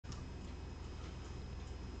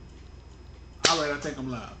All right, I think I'm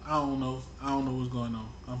live. I don't know. I don't know what's going on.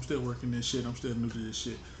 I'm still working this shit. I'm still new to this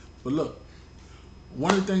shit. But look,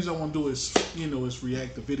 one of the things I want to do is, is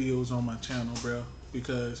react to videos on my channel, bro.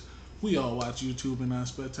 Because we all watch YouTube in our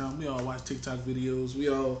spare time. We all watch TikTok videos. We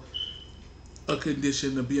all are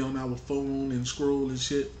conditioned to be on our phone and scroll and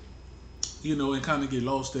shit, and kind of get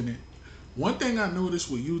lost in it. One thing I noticed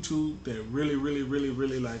with YouTube that really, really, really,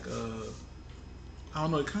 really like, I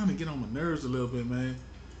don't know, it kind of get on my nerves a little bit, man,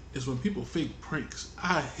 is when people fake pranks.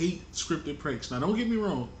 I hate scripted pranks. Now, don't get me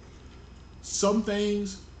wrong. Some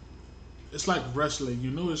things, it's like wrestling.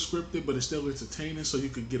 You know it's scripted, but it's still entertaining, so you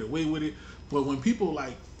could get away with it. But when people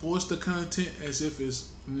like force the content as if it's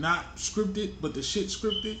not scripted, but the shit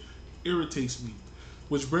scripted, irritates me.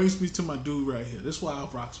 Which brings me to my dude right here. This is why I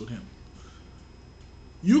rocks with him.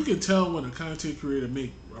 You can tell when a content creator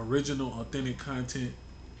make original, authentic content,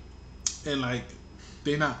 and like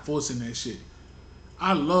they not forcing that shit.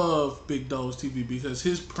 I love Big Dogs TV because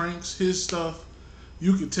his pranks, his stuff,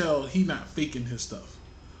 you can tell he not faking his stuff.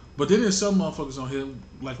 But then there's some motherfuckers on here,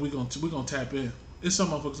 like we gonna tap in. There's some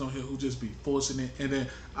motherfuckers on here who just be forcing it, and then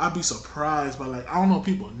I be surprised by, like, I don't know if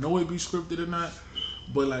people know it be scripted or not,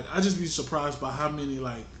 but like I just be surprised by how many,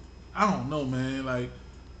 like, I don't know, man, like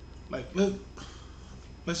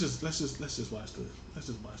let's just watch the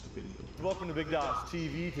video. Welcome to Big Dogs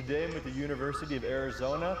TV. Today I'm at the University of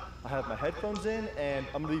Arizona. I have my headphones in and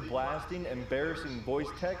I'm gonna be blasting embarrassing voice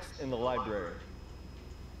text in the library.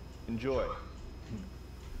 Enjoy.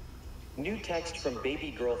 New text from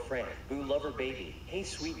baby girlfriend, boo lover baby. Hey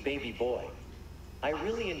sweet baby boy. I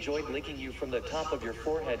really enjoyed licking you from the top of your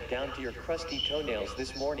forehead down to your crusty toenails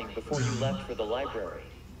this morning before you left for the library.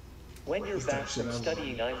 When you're back from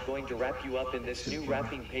studying, I'm going to wrap you up in this new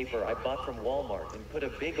wrapping paper I bought from Walmart and put a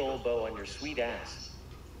big old bow on your sweet ass.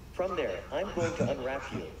 From there, I'm going to unwrap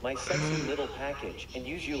you, my sexy little package, and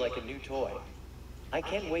use you like a new toy. I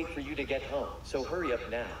can't wait for you to get home, so hurry up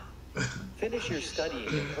now. Finish your studying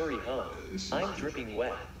and hurry home. I'm dripping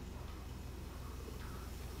wet.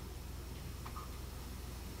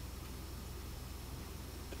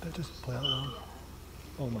 Did I just play along?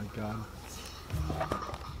 Oh my god.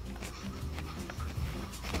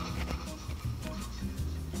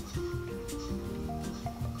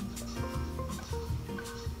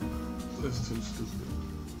 That's too stupid.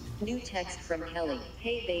 New text from Kelly.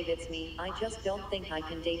 Hey babe, it's me. I just don't think I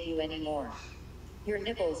can date you anymore. Your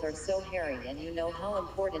nipples are so hairy and you know how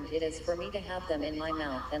important it is for me to have them in my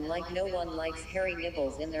mouth, and like no one likes hairy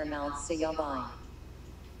nipples in their mouths, so yeah, bye.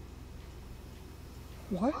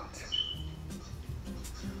 What?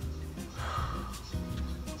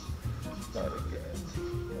 Not again.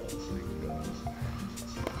 Oh my god.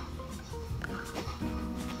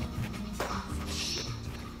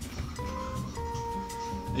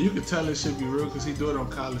 And you can tell this shit be real because he do it on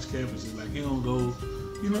college campuses. Like, he don't go,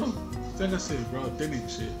 like I said, bro, authentic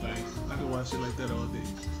shit. Like, I can watch shit like that all day.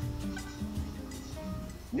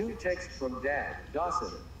 New text from Dad,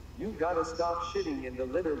 Dawson. You gotta stop shitting in the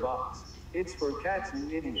litter box. It's for cats, you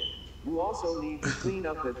idiot. You also need to clean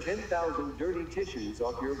up the 10,000 dirty tissues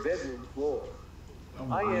off your bedroom floor.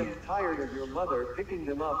 I am tired of your mother picking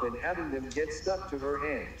them up and having them get stuck to her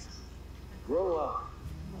hands. Grow up.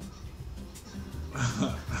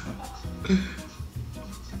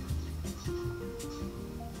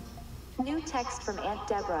 New text from Aunt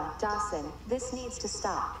Deborah, Dawson. This needs to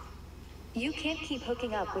stop. You can't keep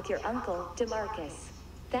hooking up with your uncle, DeMarcus.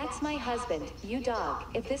 That's my husband, you dog.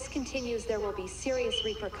 If this continues, there will be serious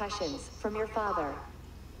repercussions from your father.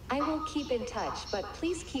 I will keep in touch, but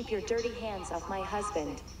please keep your dirty hands off my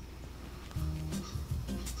husband.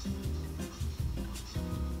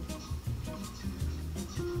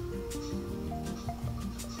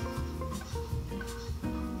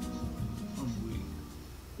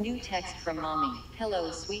 New text from mommy.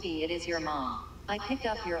 Hello sweetie, it is your mom. I picked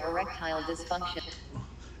up your erectile dysfunction.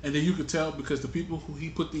 And then you could tell because the people who he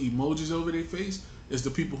put the emojis over their face is the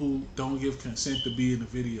people who don't give consent to be in the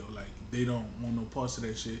video. Like, they don't want no parts of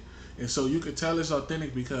that shit. And so you could tell it's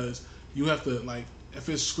authentic because you have to, like, if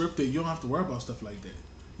it's scripted, you don't have to worry about stuff like that.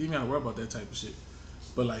 You don't have to worry about that type of shit.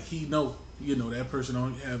 But like, he know, that person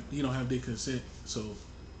don't have their consent. So,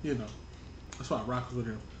 that's why I rock with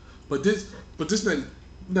him. But this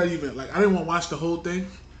not even, like, I didn't want to watch the whole thing,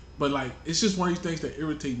 but like, it's just one of these things that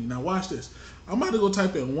irritate me. Now watch this. I'm about to go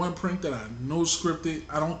type in one prank that I know scripted.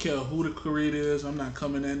 I don't care who the creator is. I'm not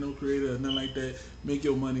coming at no creator or nothing like that. Make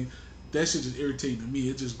your money. That shit just irritating to me.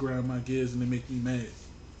 It just grind my gears and it make me mad.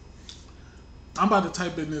 I'm about to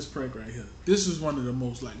type in this prank right here. This is one of the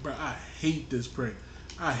most, like, bro, I hate this prank.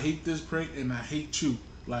 I hate this prank and I hate you.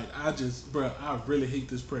 Like, I really hate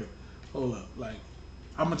this prank. Hold up, like,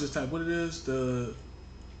 I'm gonna just type what it is. The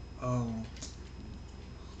um,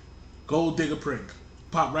 gold digger prank.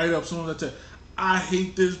 Pop right up soon as I tell. I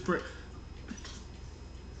hate this prank.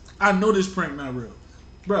 I know this prank not real,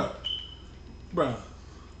 bruh. Bruh.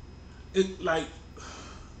 It like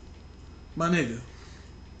my nigga.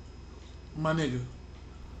 My nigga.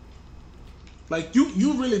 Like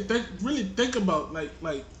you really think about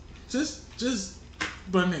like just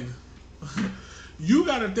my nigga. You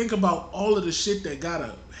gotta think about all of the shit that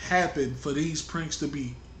gotta happen for these pranks to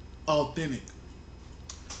be authentic.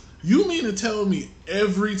 You mean to tell me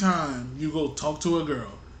every time you go talk to a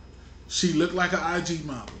girl, she look like an IG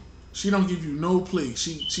model, she don't give you no play,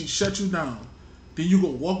 she shut you down, then you go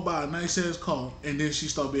walk by a nice ass car and then she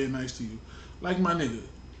start being nice to you? Like my nigga,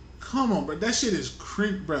 come on, bro. That shit is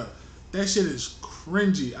bro. That shit is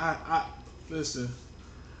cringy. I listen.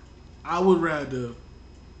 I would rather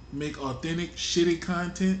make authentic shitty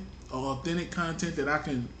content or authentic content that I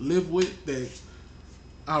can live with, that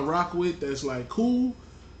I rock with, that's like cool,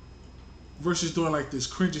 versus doing like this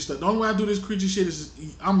cringy stuff. The only way I do this cringy shit is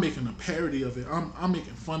I'm making a parody of it. I'm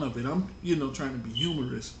making fun of it. I'm trying to be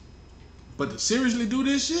humorous. But to seriously do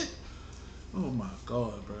this shit, oh my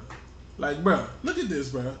god, bro. Like, bro, look at this,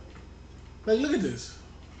 bro. Like, look at this.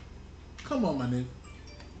 Come on, my nigga.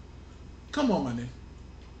 Come on, my nigga.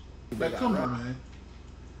 Like, come on, man.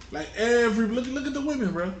 Like look at the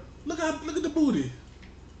women, bro. Look at the booty.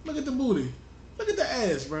 Look at the booty. Look at the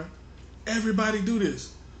ass, bro. Everybody do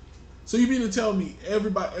this. So you mean to tell me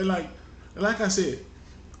everybody, and like I said,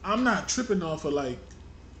 I'm not tripping off of like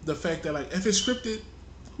the fact that like if it's scripted,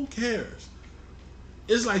 who cares?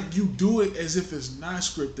 It's like you do it as if it's not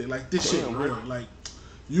scripted. Like this shit real. Like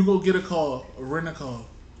you go get a car, rent a car,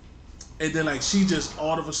 and then like she just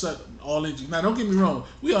all of a sudden all in. Now don't get me wrong,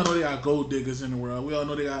 we all know they got gold diggers in the world. We all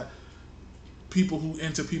know they got people who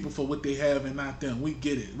enter people for what they have and not them. We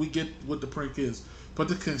get it. We get what the prank is. But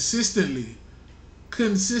to consistently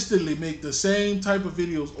make the same type of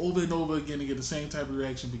videos over and over again and get the same type of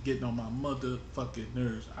reaction, be getting on my motherfucking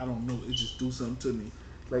nerves. I don't know. It just do something to me.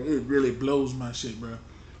 Like it really blows my shit, bro.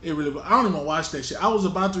 It really. I don't even watch that shit. I was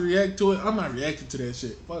about to react to it. I'm not reacting to that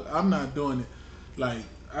shit. Fuck. I'm not doing it. Like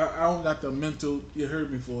I don't got the mental. You heard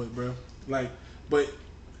me for it, bro. Like, but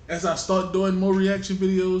as I start doing more reaction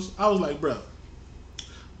videos, I was like, bro,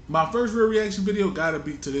 my first real reaction video gotta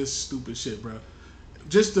be to this stupid shit, bro.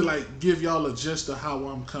 Just to like give y'all a gist of how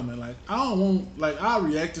I'm coming. Like I don't want, like I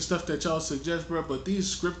react to stuff that y'all suggest, bro. But these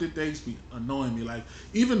scripted things be annoying me. Like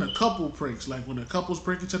even the couple pranks, like when the couples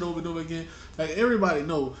prank each other over and over again. Like everybody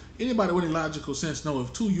know, anybody with any logical sense know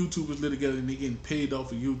if two YouTubers live together and they getting paid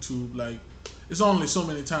off of YouTube, like it's only so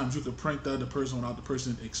many times you could prank the other person without the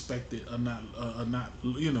person expect it or not,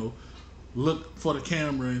 look for the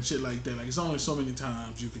camera and shit like that. Like it's only so many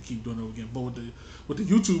times you could keep doing it again. But with the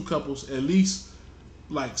YouTube couples, at least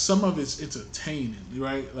like some of it's entertaining,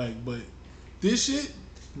 right? Like, but this shit,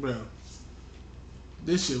 bro,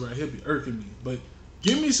 this shit right here be irking me. But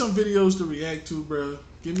give me some videos to react to, bro.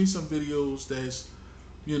 Give me some videos that's,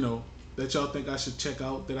 that y'all think I should check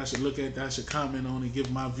out, that I should look at, that I should comment on and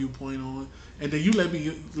give my viewpoint on. And then you let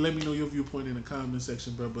me know your viewpoint in the comment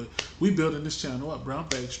section, bro. But we building this channel up, bro. I'm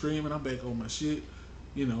back streaming. I'm back on my shit,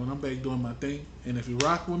 and I'm back doing my thing. And if you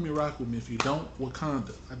rock with me, rock with me. If you don't,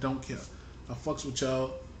 Wakanda. I don't care. I fucks with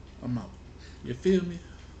y'all. I'm out. You feel me?